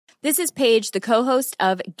This is Paige, the co-host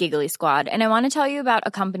of Giggly Squad, and I want to tell you about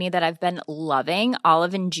a company that I've been loving,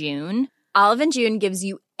 Olive and June. Olive and June gives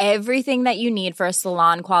you everything that you need for a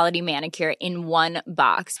salon-quality manicure in one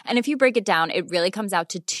box. And if you break it down, it really comes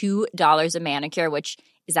out to $2 a manicure, which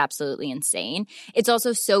is absolutely insane. It's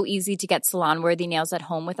also so easy to get salon-worthy nails at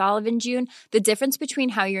home with Olive and June. The difference between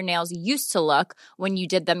how your nails used to look when you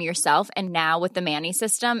did them yourself and now with the Mani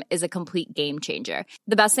system is a complete game changer.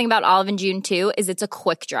 The best thing about Olive and June, too, is it's a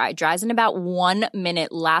quick dry. Dries in about 1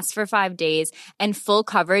 minute, lasts for 5 days, and full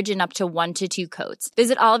coverage in up to 1 to 2 coats.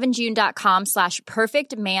 Visit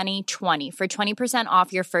oliveandjune.com/perfectmani20 for 20%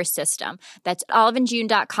 off your first system. That's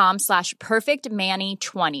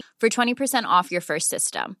oliveandjune.com/perfectmani20 for 20% off your first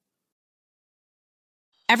system.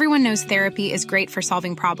 Everyone knows therapy is great for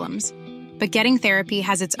solving problems, but getting therapy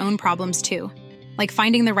has its own problems too, like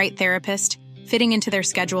finding the right therapist, fitting into their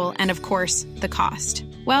schedule, and of course, the cost.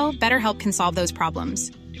 Well, BetterHelp can solve those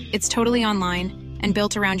problems. It's totally online and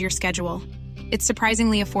built around your schedule. It's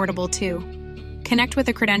surprisingly affordable too. Connect with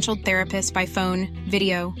a credentialed therapist by phone,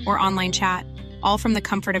 video, or online chat, all from the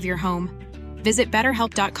comfort of your home. Visit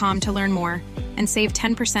BetterHelp.com to learn more and save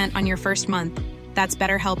 10% on your first month. That's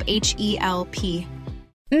BetterHelp, H-E-L-P.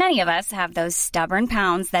 Many of us have those stubborn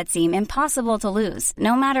pounds that seem impossible to lose,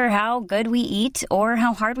 no matter how good we eat or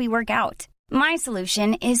how hard we work out. My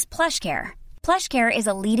solution is PlushCare. PlushCare is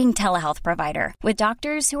a leading telehealth provider with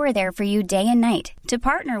doctors who are there for you day and night to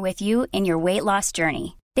partner with you in your weight loss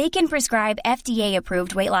journey. They can prescribe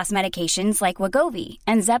FDA-approved weight loss medications like Wegovy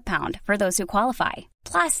and Zepbound for those who qualify.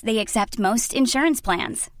 Plus, they accept most insurance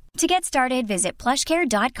plans. To get started, visit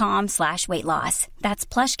plushcare.com/weightloss. That's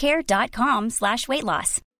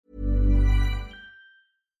plushcare.com/weightloss.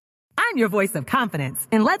 I'm your voice of confidence,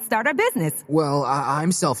 and let's start our business. Well,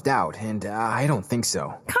 I'm self-doubt, and I don't think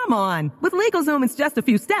so. Come on. With LegalZoom, it's just a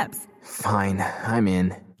few steps. Fine, I'm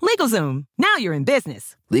in. LegalZoom. Now you're in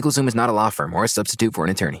business. LegalZoom is not a law firm or a substitute for an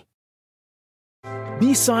attorney.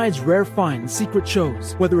 B-sides, rare finds, secret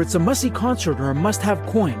shows. Whether it's a must-see concert or a must-have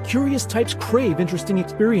coin, curious types crave interesting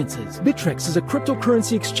experiences. Bittrex is a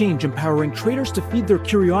cryptocurrency exchange empowering traders to feed their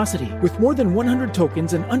curiosity. With more than 100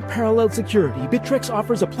 tokens and unparalleled security, Bittrex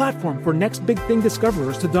offers a platform for next big thing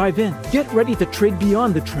discoverers to dive in. Get ready to trade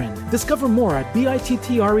beyond the trend. Discover more at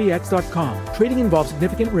bittrex.com. Trading involves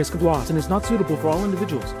significant risk of loss and is not suitable for all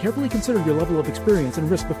individuals. Carefully consider your level of experience and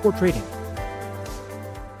risk before trading.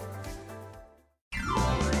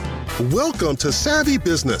 Welcome to Savvy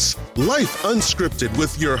Business, Life Unscripted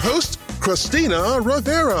with your host, Christina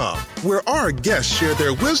Rivera, where our guests share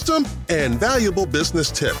their wisdom and valuable business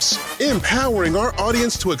tips, empowering our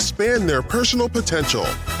audience to expand their personal potential.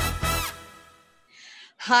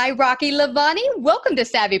 Hi, Rocky Lalvani. Welcome to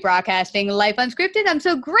Savvy Broadcasting, Life Unscripted. I'm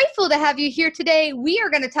so grateful to have you here today. We are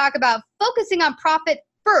going to talk about focusing on profit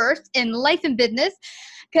first in life and business.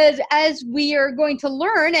 Because as we are going to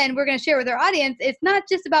learn and we're going to share with our audience, it's not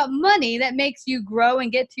just about money that makes you grow and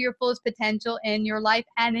get to your fullest potential in your life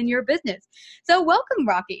and in your business. So welcome,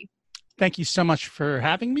 Rocky. Thank you so much for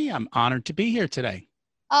having me. I'm honored to be here today.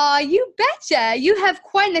 You betcha. You have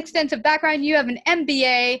quite an extensive background. You have an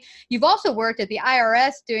MBA. You've also worked at the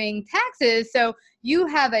IRS doing taxes. So you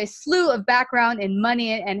have a slew of background in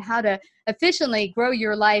money and how to efficiently grow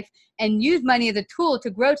your life and use money as a tool to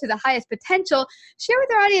grow to the highest potential. Share with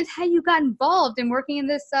our audience how you got involved in working in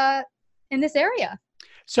this area.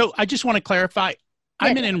 So I just want to clarify,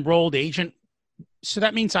 I'm an enrolled agent. So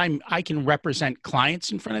that means I can represent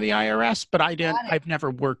clients in front of the IRS, but I've never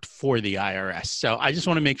worked for the IRS. So I just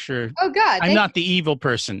want to make sure I'm not the evil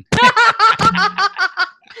person.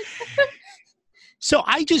 So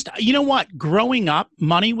you know what? Growing up,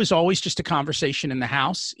 money was always just a conversation in the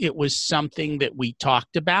house. It was something that we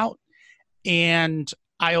talked about. And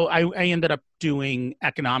I ended up doing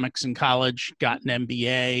economics in college, got an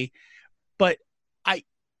MBA. But I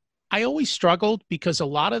always struggled because a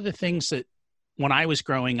lot of the things that when I was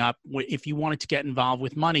growing up, if you wanted to get involved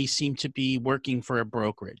with money, seemed to be working for a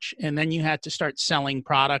brokerage. And then you had to start selling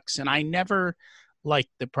products. And I never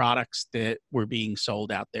liked the products that were being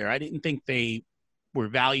sold out there. I didn't think they were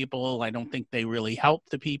valuable. I don't think they really helped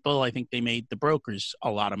the people. I think they made the brokers a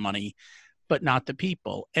lot of money, but not the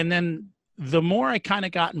people. And then the more I kind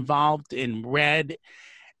of got involved and read,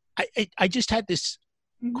 I just had this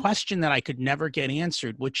question that I could never get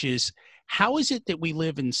answered, which is, how is it that we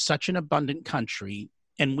live in such an abundant country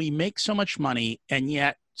and we make so much money and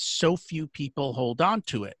yet so few people hold on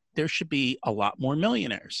to it? There should be a lot more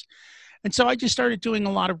millionaires. And so I just started doing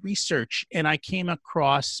a lot of research, and I came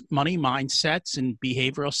across money mindsets and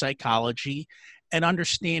behavioral psychology and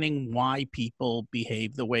understanding why people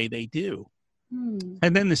behave the way they do.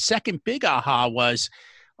 And then the second big aha was,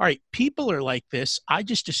 all right, people are like this. I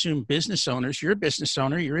just assume business owners, you're a business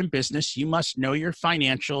owner, you're in business, you must know your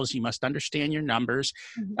financials, you must understand your numbers.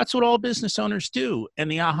 That's what all business owners do. And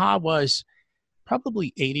the aha was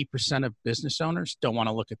probably 80% of business owners don't want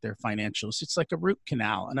to look at their financials. It's like a root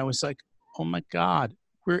canal. And I was like, oh my God,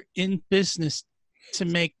 we're in business to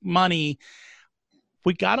make money.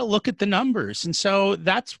 We got to look at the numbers. And so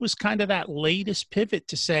that was kind of that latest pivot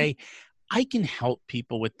to say, I can help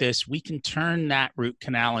people with this. We can turn that root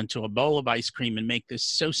canal into a bowl of ice cream and make this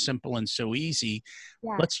so simple and so easy.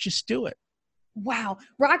 Yeah. Let's just do it. Wow.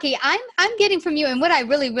 Rocky, I'm getting from you, and what I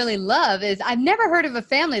really, really love is I've never heard of a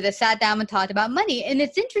family that sat down and talked about money. And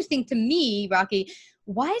it's interesting to me, Rocky,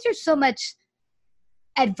 why is there so much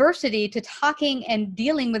adversity to talking and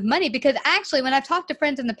dealing with money? Because actually, when I've talked to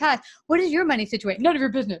friends in the past, what is your money situation? None of your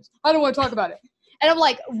business. I don't want to talk about it. And I'm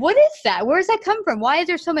like, what is that? Where does that come from? Why is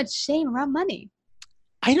there so much shame around money?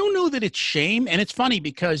 I don't know that it's shame. And it's funny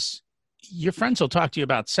because your friends will talk to you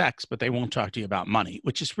about sex, but they won't talk to you about money,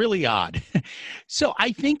 which is really odd. So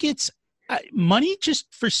I think it's money just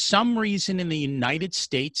for some reason in the United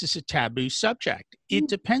States is a taboo subject. It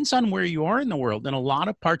depends on where you are in the world. In a lot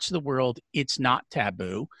of parts of the world, it's not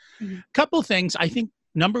taboo. Couple of things. I think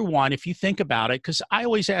number one, if you think about it, because I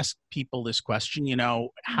always ask people this question,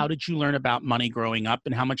 how did you learn about money growing up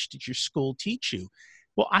and how much did your school teach you?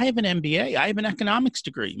 Well, I have an MBA. I have an economics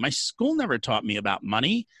degree. My school never taught me about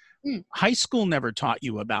money. High school never taught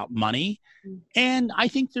you about money. And I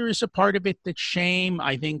think there is a part of it that's shame.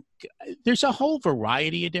 I think there's a whole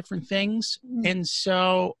variety of different things. And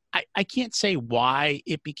so I can't say why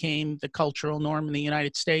it became the cultural norm in the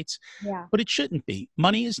United States, but it shouldn't be.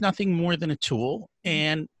 Money is nothing more than a tool.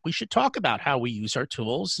 And we should talk about how we use our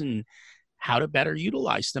tools and how to better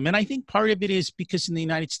utilize them. And I think part of it is because in the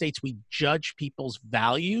United States, we judge people's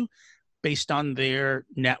value based on their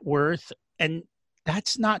net worth. And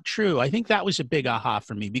that's not true. I think that was a big aha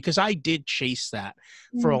for me because I did chase that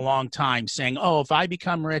for a long time saying, oh, if I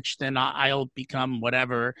become rich, then I'll become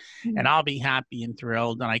whatever and I'll be happy and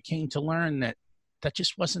thrilled. And I came to learn that that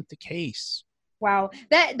just wasn't the case. Wow.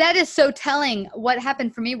 That is so telling. What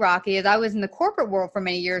happened for me, Rocky, is I was in the corporate world for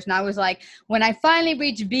many years. And I was like, when I finally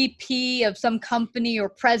reach VP of some company or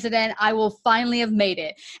president, I will finally have made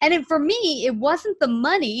it. And for me, it wasn't the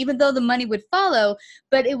money, even though the money would follow,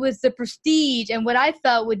 but it was the prestige and what I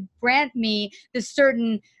felt would grant me this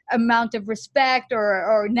certain amount of respect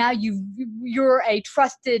or now you're a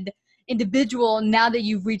trusted individual now that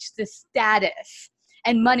you've reached this status.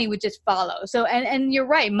 And money would just follow. So, and you're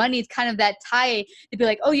right. Money is kind of that tie to be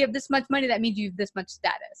like, oh, you have this much money. That means you have this much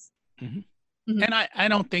status. And I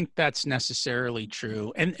don't think that's necessarily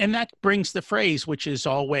true. And that brings the phrase, which is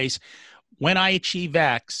always, when I achieve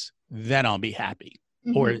X, then I'll be happy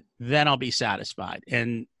or then I'll be satisfied.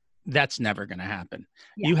 And that's never going to happen.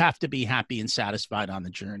 You have to be happy and satisfied on the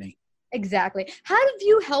journey. Exactly. How have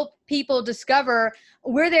you helped people discover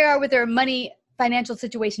where they are with their money financial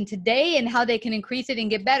situation today and how they can increase it and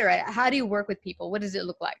get better at it? How do you work with people? What does it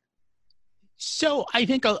look like? So I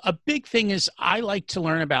think a big thing is I like to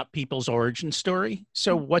learn about people's origin story.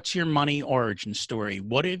 So what's your money origin story?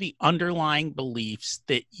 What are the underlying beliefs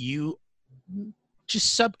that you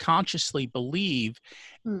just subconsciously believe?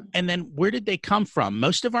 And then where did they come from?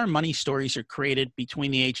 Most of our money stories are created between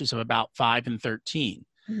the ages of about 5 and 13.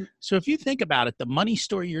 So if you think about it, the money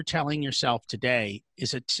story you're telling yourself today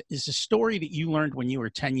is a story that you learned when you were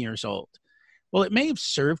 10 years old. Well, it may have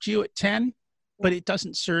served you at 10, but it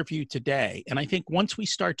doesn't serve you today. And I think once we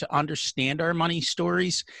start to understand our money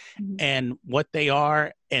stories and what they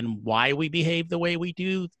are and why we behave the way we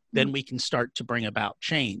do, then we can start to bring about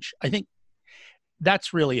change. I think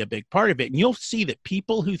that's really a big part of it. And you'll see that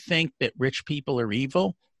people who think that rich people are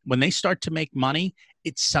evil, when they start to make money,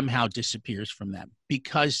 it somehow disappears from them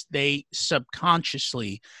because they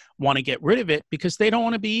subconsciously want to get rid of it because they don't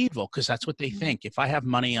want to be evil because that's what they think. If I have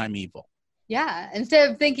money, I'm evil. Yeah. Instead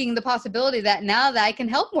of thinking the possibility that now that I can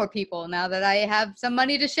help more people, now that I have some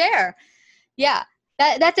money to share. Yeah.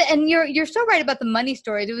 That's it. And you're so right about the money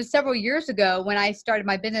stories. It was several years ago when I started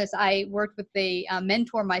my business. I worked with a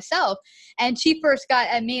mentor myself, and she first got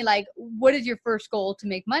at me like, "What is your first goal to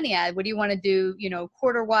make money at? What do you want to do?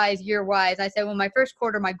 Quarter wise, year wise?" I said, "Well, my first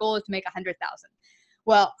quarter, my goal is to make 100,000."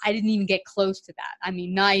 Well, I didn't even get close to that. I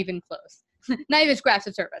mean, not even close. Not even scratch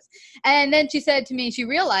the surface. And then she said to me, she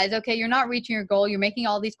realized, okay, you're not reaching your goal. You're making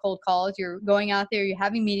all these cold calls. You're going out there. You're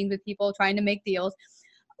having meetings with people, trying to make deals.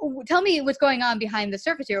 Tell me what's going on behind the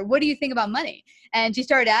surface here. What do you think about money? And she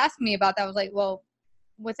started asking me about that. I was like, well,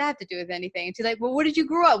 what's that have to do with anything? And she's like, well, what did you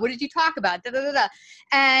grow up? What did you talk about? Da, da, da, da.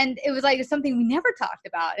 And it was like something we never talked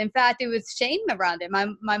about. In fact, it was shame around it.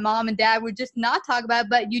 My mom and dad would just not talk about it,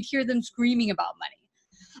 but you'd hear them screaming about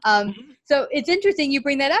money. So it's interesting you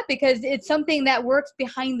bring that up because it's something that works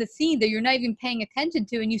behind the scene that you're not even paying attention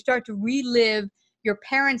to, and you start to relive your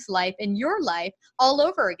parents' life and your life all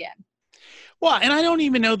over again. Well, and I don't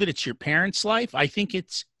even know that it's your parents' life. I think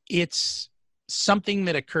it's something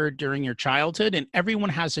that occurred during your childhood, and everyone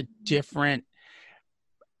has a different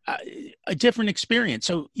experience.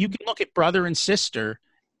 So you can look at brother and sister,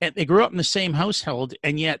 and they grew up in the same household,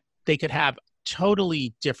 and yet they could have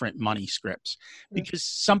totally different money scripts because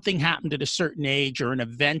something happened at a certain age or an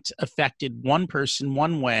event affected one person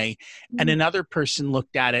one way and another person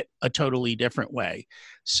looked at it a totally different way.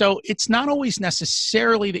 So it's not always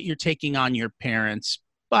necessarily that you're taking on your parents,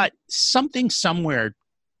 but something somewhere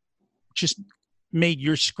just made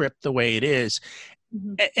your script the way it is.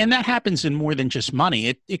 And that happens in more than just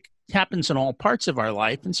money. It happens in all parts of our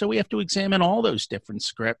life. And so we have to examine all those different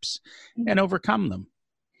scripts and overcome them.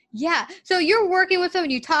 Yeah. So you're working with them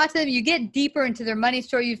and you talk to them, you get deeper into their money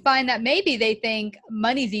story. You find that maybe they think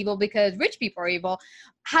money's evil because rich people are evil.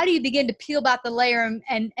 How do you begin to peel back the layer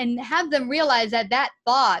and have them realize that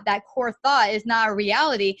thought, that core thought is not a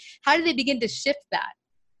reality? How do they begin to shift that?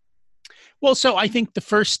 Well, so I think the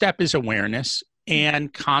first step is awareness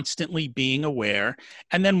and constantly being aware.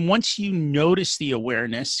 And then once you notice the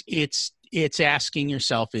awareness, it's asking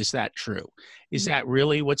yourself, is that true? Is that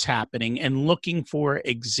really what's happening? And looking for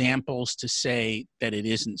examples to say that it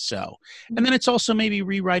isn't so. And then it's also maybe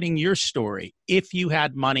rewriting your story. If you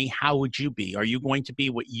had money, how would you be? Are you going to be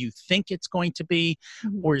what you think it's going to be?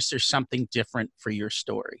 Or is there something different for your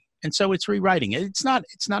story? And so it's rewriting it. It's not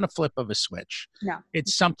a flip of a switch. No.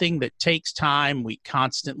 It's something that takes time. We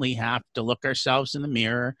constantly have to look ourselves in the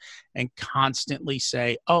mirror and constantly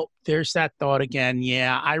say, oh, there's that thought again.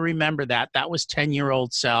 Yeah, I remember that. That was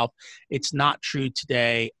 10-year-old self. It's not true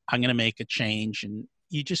today. I'm going to make a change. And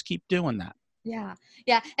you just keep doing that. Yeah.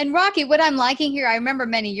 Yeah. And Rocky, what I'm liking here, I remember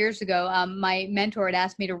many years ago, my mentor had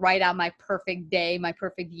asked me to write out my perfect day, my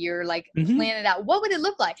perfect year, like plan it out. What would it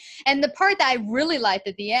look like? And the part that I really liked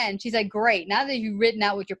at the end, she's like, great. Now that you've written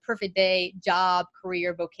out what your perfect day, job,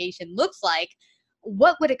 career, vocation looks like,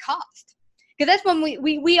 what would it cost? Because that's when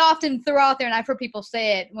we often throw out there, and I've heard people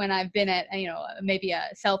say it when I've been at, maybe a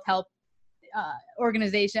self-help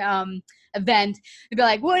organization event. They'd be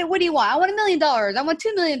like, what do you want? I want $1 million. I want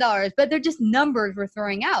 $2 million. But they're just numbers we're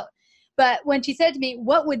throwing out. But when she said to me,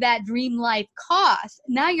 what would that dream life cost?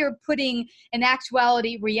 Now you're putting an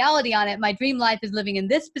reality on it. My dream life is living in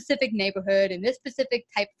this specific neighborhood, in this specific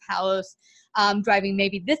type of house, driving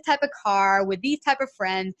maybe this type of car with these type of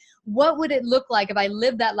friends. What would it look like if I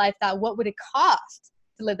lived that lifestyle? What would it cost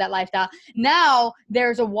to live that lifestyle? Now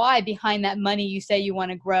there's a why behind that money you say you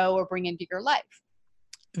want to grow or bring into your life.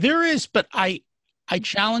 There is, but I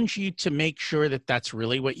challenge you to make sure that that's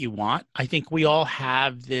really what you want. I think we all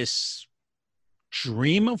have this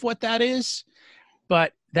dream of what that is,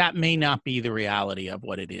 but that may not be the reality of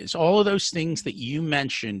what it is. All of those things that you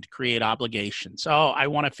mentioned create obligations. Oh, I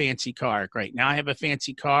want a fancy car. Great. Now I have a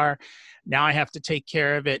fancy car. Now I have to take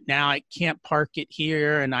care of it. Now I can't park it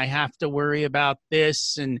here and I have to worry about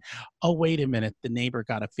this. And, oh, wait a minute, the neighbor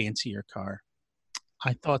got a fancier car.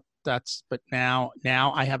 I thought but now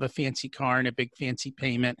I have a fancy car and a big fancy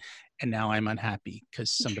payment, and now I'm unhappy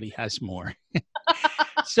because somebody has more.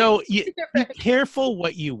 So be careful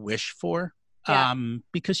what you wish for,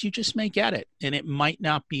 because you just may get it, and it might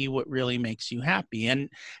not be what really makes you happy.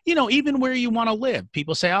 And, even where you want to live,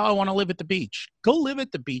 people say, oh, I want to live at the beach. Go live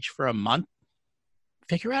at the beach for a month.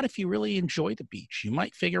 Figure out if you really enjoy the beach. You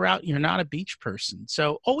might figure out you're not a beach person.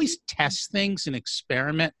 So always test things and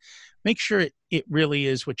experiment. Make sure it really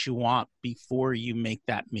is what you want before you make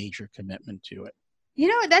that major commitment to it.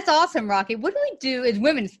 That's awesome, Rocky. What do we do as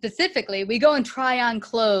women specifically? We go and try on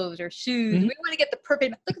clothes or shoes. We want to get the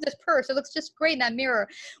perfect, look at this purse. It looks just great in that mirror.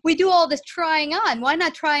 We do all this trying on. Why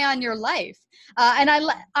not try on your life? And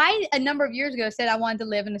I, a number of years ago, said I wanted to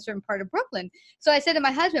live in a certain part of Brooklyn. So I said to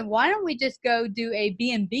my husband, why don't we just go do a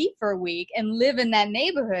B&B for a week and live in that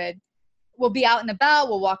neighborhood? We'll be out and about.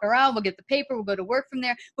 We'll walk around. We'll get the paper. We'll go to work from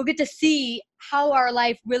there. We'll get to see how our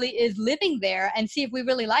life really is living there and see if we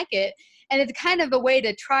really like it. And it's kind of a way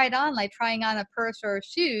to try it on, like trying on a purse or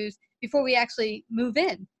shoes before we actually move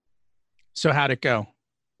in. So how'd it go?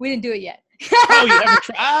 We didn't do it yet. Oh, you haven't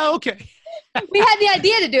tried? Oh, okay. We had the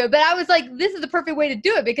idea to do it, but I was like, this is the perfect way to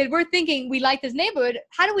do it because we're thinking we like this neighborhood.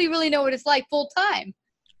 How do we really know what it's like full time?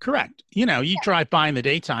 Correct. You drive by in the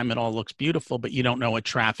daytime, it all looks beautiful, but you don't know what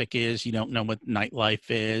traffic is. You don't know what nightlife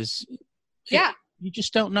is. Yeah. You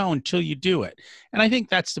just don't know until you do it. And I think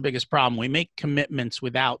that's the biggest problem. We make commitments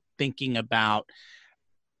without thinking about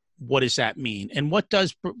what does that mean? And what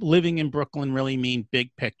does living in Brooklyn really mean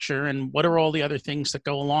big picture? And what are all the other things that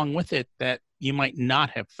go along with it that you might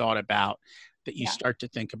not have thought about that you start to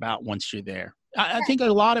think about once you're there? I think a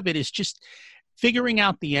lot of it is just figuring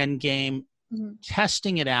out the end game,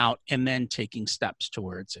 testing it out, and then taking steps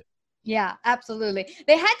towards it. Yeah, absolutely.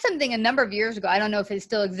 They had something a number of years ago. I don't know if it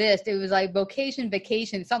still exists. It was like vacation,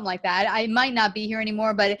 something like that. I might not be here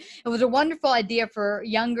anymore, but it was a wonderful idea for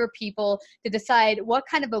younger people to decide what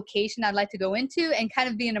kind of vocation I'd like to go into and kind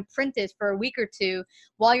of be an apprentice for a week or two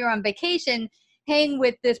while you're on vacation. Hang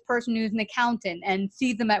with this person who's an accountant and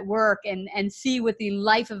see them at work and see what the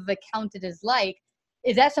life of an accountant is like.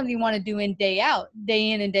 Is that something you want to do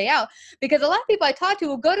day in and day out? Because a lot of people I talk to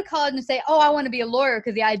will go to college and say, oh, I want to be a lawyer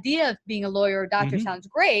because the idea of being a lawyer or doctor sounds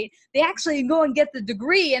great. They actually go and get the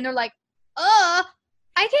degree and they're like, I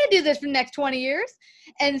can't do this for the next 20 years.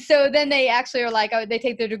 And so then they actually are like, they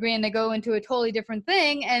take their degree and they go into a totally different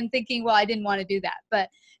thing and thinking, well, I didn't want to do that. But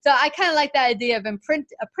so I kind of like that idea of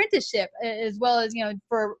apprenticeship as well as,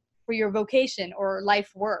 for your vocation or life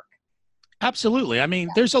work. Absolutely. I mean,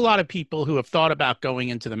 there's a lot of people who have thought about going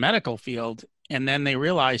into the medical field, and then they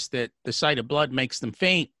realize that the sight of blood makes them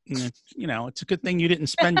faint. And it's a good thing you didn't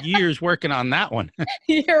spend years working on that one.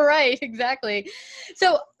 You're right. Exactly.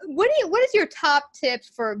 So what is your top tips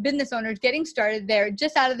for business owners getting started there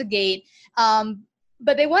just out of the gate?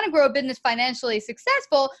 But they want to grow a business financially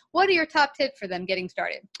successful. What are your top tips for them getting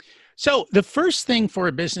started? So the first thing for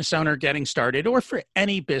a business owner getting started, or for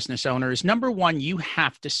any business owner, is number one, you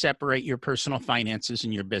have to separate your personal finances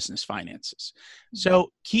and your business finances.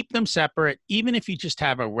 So keep them separate, even if you just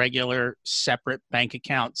have a regular separate bank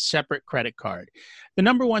account, separate credit card. The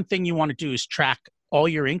number one thing you want to do is track all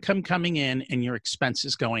your income coming in and your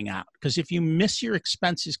expenses going out. Because if you miss your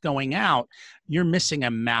expenses going out, you're missing a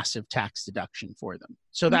massive tax deduction for them.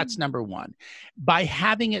 So that's number one. By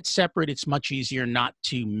having it separate, it's much easier not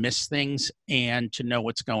to miss things and to know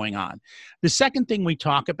what's going on. The second thing we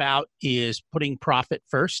talk about is putting profit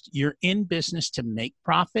first. You're in business to make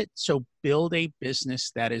profit, so build a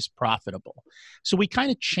business that is profitable. So we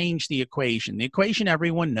kind of change the equation. The equation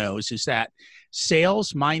everyone knows is that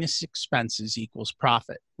sales minus expenses equals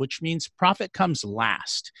profit, which means profit comes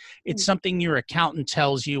last. It's something your accountant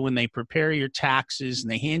tells you when they prepare your taxes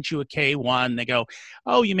and they hand you a K-1. They go,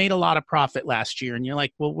 oh, you made a lot of profit last year. And you're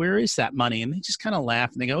like, well, where is that money? And they just kind of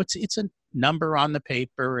laugh and they go, it's a number on the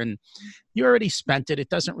paper and you already spent it. It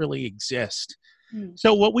doesn't really exist.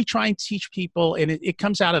 So what we try and teach people, and it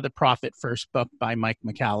comes out of the Profit First book by Mike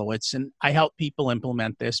Michalowicz, and I help people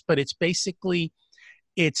implement this, but it's basically,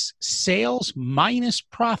 it's sales minus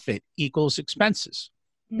profit equals expenses.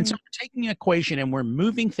 And so we're taking an equation and we're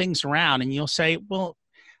moving things around, and you'll say, well,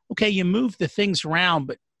 okay, you move the things around,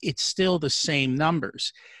 but it's still the same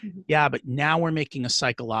numbers. Yeah, but now we're making a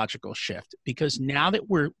psychological shift, because now that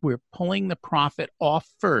we're pulling the profit off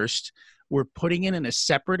first, we're putting it in a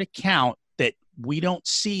separate account that we don't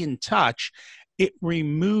see and touch. It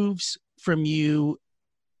removes from you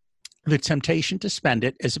the temptation to spend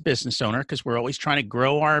it as a business owner, because we're always trying to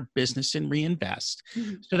grow our business and reinvest.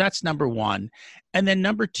 So that's number one. And then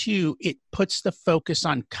number two, it puts the focus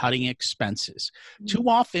on cutting expenses. Too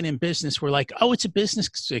often in business, we're like, oh, it's a business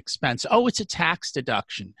expense. Oh, it's a tax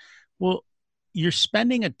deduction. Well, you're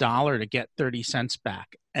spending $1 to get 30 cents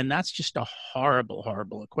back. And that's just a horrible,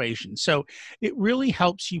 horrible equation. So it really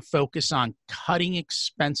helps you focus on cutting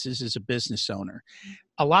expenses as a business owner.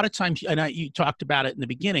 A lot of times, and you talked about it in the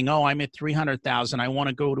beginning, oh, I'm at 300,000. I want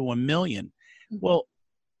to go to 1 million. Well,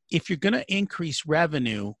 if you're going to increase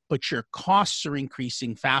revenue, but your costs are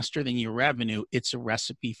increasing faster than your revenue, it's a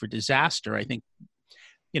recipe for disaster. I think,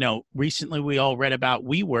 recently we all read about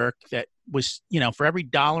WeWork that was, for every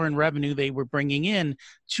 $1 in revenue they were bringing in,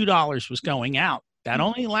 $2 was going out. That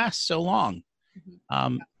only lasts so long.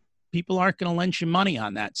 People aren't going to lend you money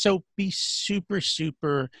on that. So be super,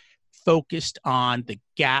 super focused on the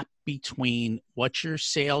gap between what your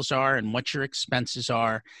sales are and what your expenses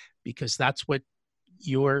are, because that's what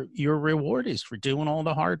your reward is for doing all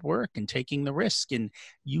the hard work and taking the risk. And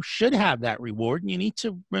you should have that reward, and you need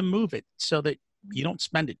to remove it so that you don't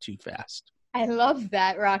spend it too fast. I love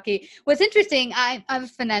that, Rocky. What's interesting, I'm a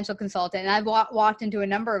financial consultant, and I've walked into a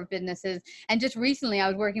number of businesses. And just recently, I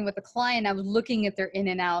was working with a client. I was looking at their in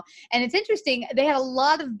and out. And it's interesting, they had a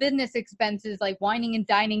lot of business expenses, like wining and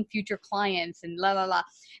dining future clients and la, la, la.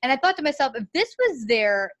 And I thought to myself, if this was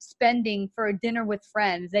their spending for a dinner with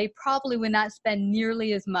friends, they probably would not spend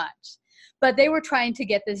nearly as much. but they were trying to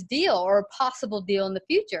get this deal or a possible deal in the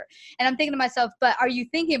future. And I'm thinking to myself, but are you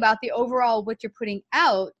thinking about the overall what you're putting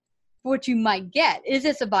out, what you might get? Is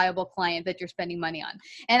this a viable client that you're spending money on?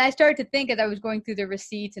 And I started to think as I was going through the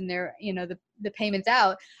receipts and their, the payments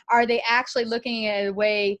out, are they actually looking at a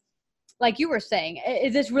way, like you were saying,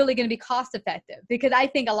 is this really going to be cost effective? Because I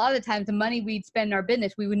think a lot of the times the money we'd spend in our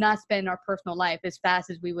business, we would not spend in our personal life as fast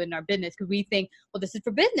as we would in our business, because we think, well, this is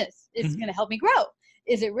for business. It's going to help me grow.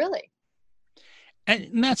 Is it really?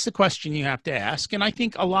 And that's the question you have to ask. And I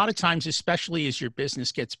think a lot of times, especially as your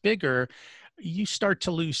business gets bigger, you start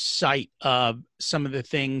to lose sight of some of the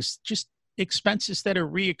things, just expenses that are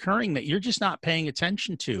reoccurring that you're just not paying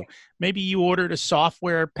attention to. Yeah. Maybe you ordered a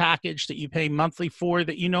software package that you pay monthly for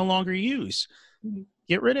that you no longer use. Mm-hmm.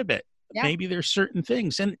 Get rid of it. Yeah. Maybe there's certain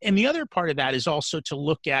things. And the other part of that is also to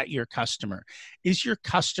look at your customer. Is your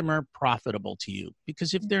customer profitable to you?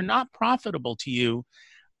 Because if they're not profitable to you,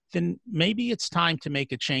 then maybe it's time to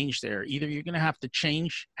make a change there. Either you're going to have to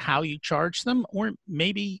change how you charge them, or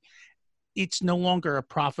maybe it's no longer a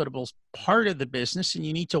profitable part of the business and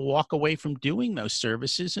you need to walk away from doing those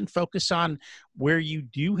services and focus on where you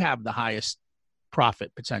do have the highest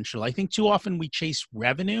profit potential. I think too often we chase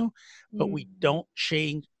revenue, but we don't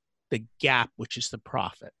change the gap, which is the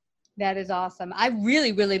profit. That is awesome. I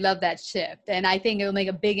really, really love that shift. And I think it will make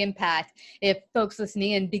a big impact if folks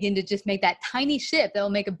listening in begin to just make that tiny shift that will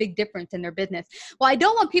make a big difference in their business. Well, I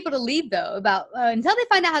don't want people to leave, though, until they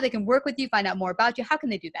find out how they can work with you, find out more about you. How can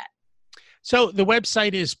they do that? So the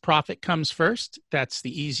website is Profit Comes First. That's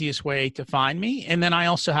the easiest way to find me. And then I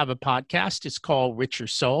also have a podcast. It's called Richer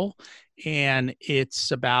Soul. And it's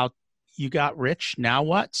about you got rich, now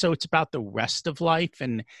what? So it's about the rest of life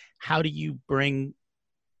and how do you bring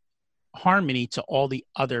harmony to all the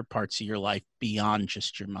other parts of your life beyond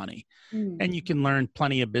just your money. And you can learn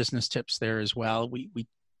plenty of business tips there as well. We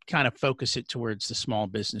kind of focus it towards the small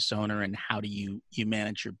business owner and how do you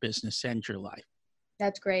manage your business and your life.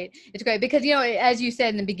 That's great. It's great because, as you said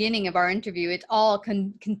in the beginning of our interview, it's all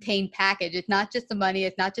contained package. It's not just the money.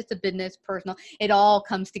 It's not just the business, personal. It all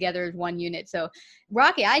comes together as one unit. So,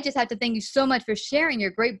 Rocky, I just have to thank you so much for sharing your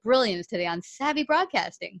great brilliance today on Savvy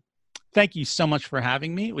Broadcasting. Thank you so much for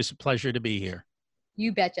having me. It was a pleasure to be here.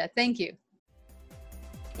 You betcha. Thank you.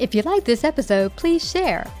 If you like this episode, please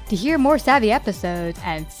share. To hear more Savvy episodes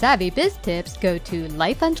and Savvy Biz Tips, go to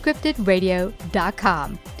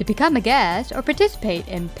lifeunscriptedradio.com. To become a guest or participate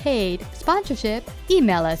in paid sponsorship,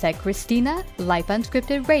 email us at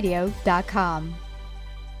Christina@lifeunscriptedradio.com.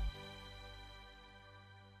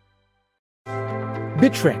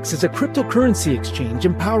 Bittrex is a cryptocurrency exchange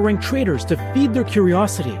empowering traders to feed their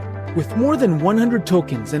curiosity. With more than 100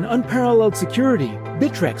 tokens and unparalleled security,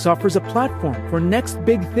 Bittrex offers a platform for next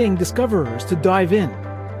big thing discoverers to dive in.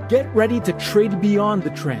 Get ready to trade beyond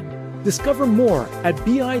the trend. Discover more at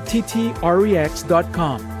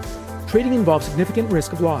bittrex.com. Trading involves significant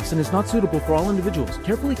risk of loss and is not suitable for all individuals.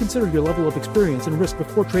 Carefully consider your level of experience and risk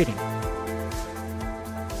before trading.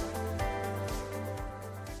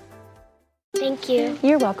 Thank you.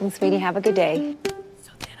 You're welcome, sweetie. Have a good day.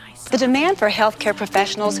 The demand for healthcare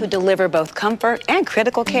professionals who deliver both comfort and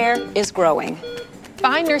critical care is growing.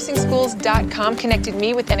 FindNursingSchools.com connected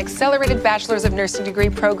me with an accelerated Bachelor's of Nursing degree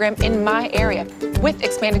program in my area with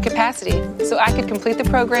expanded capacity, so I could complete the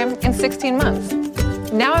program in 16 months.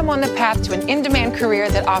 Now I'm on the path to an in-demand career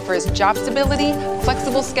that offers job stability,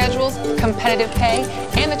 flexible schedules, competitive pay,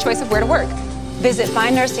 and the choice of where to work. Visit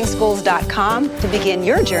FindNursingSchools.com to begin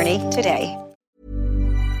your journey today.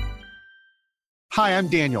 Hi, I'm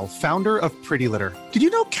Daniel, founder of Pretty Litter. Did you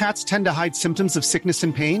know cats tend to hide symptoms of sickness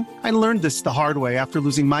and pain? I learned this the hard way after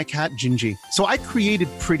losing my cat, Gingy. So I created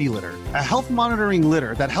Pretty Litter, a health monitoring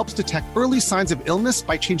litter that helps detect early signs of illness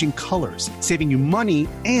by changing colors, saving you money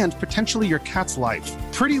and potentially your cat's life.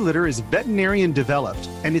 Pretty Litter is veterinarian developed,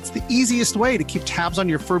 and it's the easiest way to keep tabs on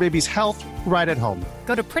your fur baby's health right at home.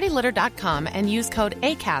 Go to prettylitter.com and use code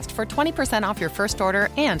ACAST for 20% off your first order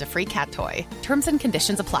and a free cat toy. Terms and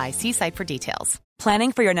conditions apply. See site for details.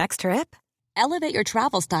 Planning for your next trip? Elevate your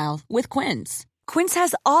travel style with Quince. Quince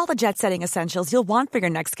has all the jet-setting essentials you'll want for your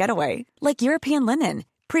next getaway, like European linen,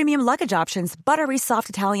 premium luggage options, buttery soft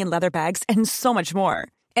Italian leather bags, and so much more.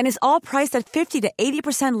 And is all priced at 50 to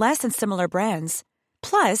 80% less than similar brands.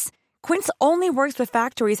 Plus, Quince only works with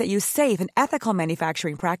factories that use safe and ethical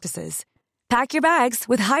manufacturing practices. Pack your bags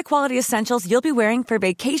with high-quality essentials you'll be wearing for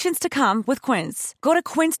vacations to come with Quince. Go to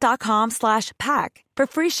quince.com/pack for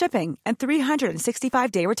free shipping and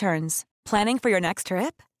 365-day returns. Planning for your next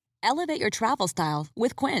trip? Elevate your travel style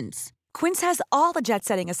with Quince. Quince has all the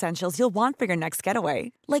jet-setting essentials you'll want for your next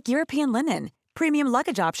getaway, like European linen, premium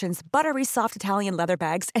luggage options, buttery soft Italian leather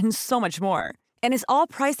bags, and so much more. And is all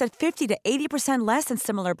priced at 50 to 80% less than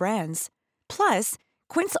similar brands. Plus,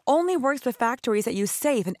 Quince only works with factories that use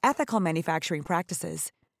safe and ethical manufacturing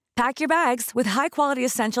practices. Pack your bags with high-quality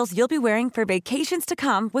essentials you'll be wearing for vacations to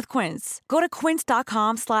come with Quince. Go to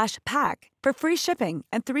quince.com/pack for free shipping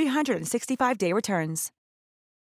and 365-day returns.